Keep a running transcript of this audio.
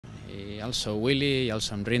Also Willy,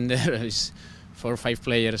 also Rinder. Is 4 or 5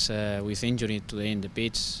 players with injury today in the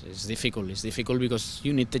pitch. It's difficult. It's difficult because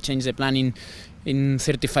you need to change the plan in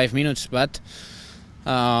 35 minutes. But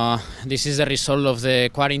this is the result of the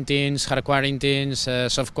quarantines, hard quarantines,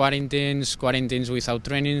 soft quarantines, quarantines without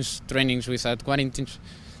trainings, trainings without quarantines.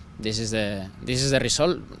 This is the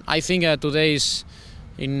result. I think today is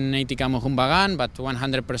in ATK Mohun Bagan, but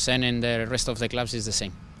 100% in the rest of the clubs is the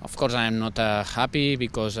same. Of course, I am not happy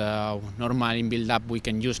because normally in build-up we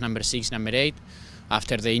can use number 6, number 8.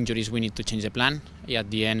 After the injuries, we need to change the plan. At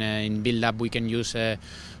the end, in build-up, we can use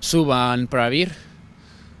Suba and Pravir.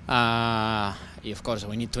 Of course,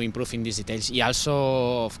 we need to improve in these details.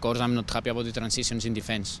 Also, of course, I'm not happy about the transitions in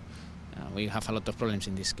defense. We have a lot of problems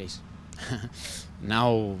in this case.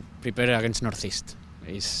 Now, prepare against Northeast.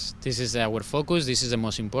 This is our focus. This is the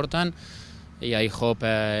most important. I hope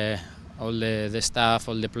all the staff,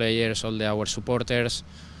 all the players, all our supporters,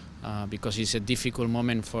 because it's a difficult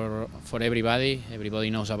moment for everybody. Everybody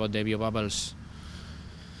knows about the bio bubbles.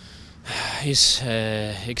 It's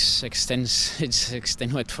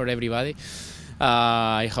extenuate for everybody.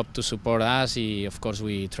 I hope to support us. Of course,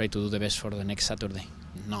 we try to do the best for the next Saturday.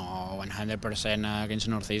 No, 100% against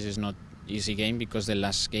Northeast is not easy game because the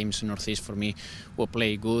last games Northeast for me will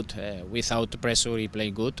play good. Without pressure, he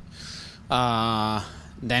play good.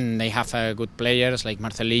 Then they have good players like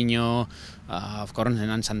Marcelinho, of course,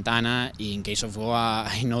 and Santana. In case of Goa,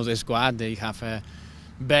 I know the squad. They have a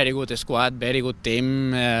very good squad, very good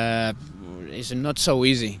team. It's not so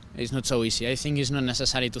easy. It's not so easy. I think it's not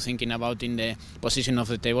necessary to thinking about in the position of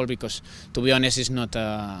the table because, to be honest, it's not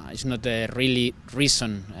the really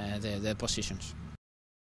reason the positions.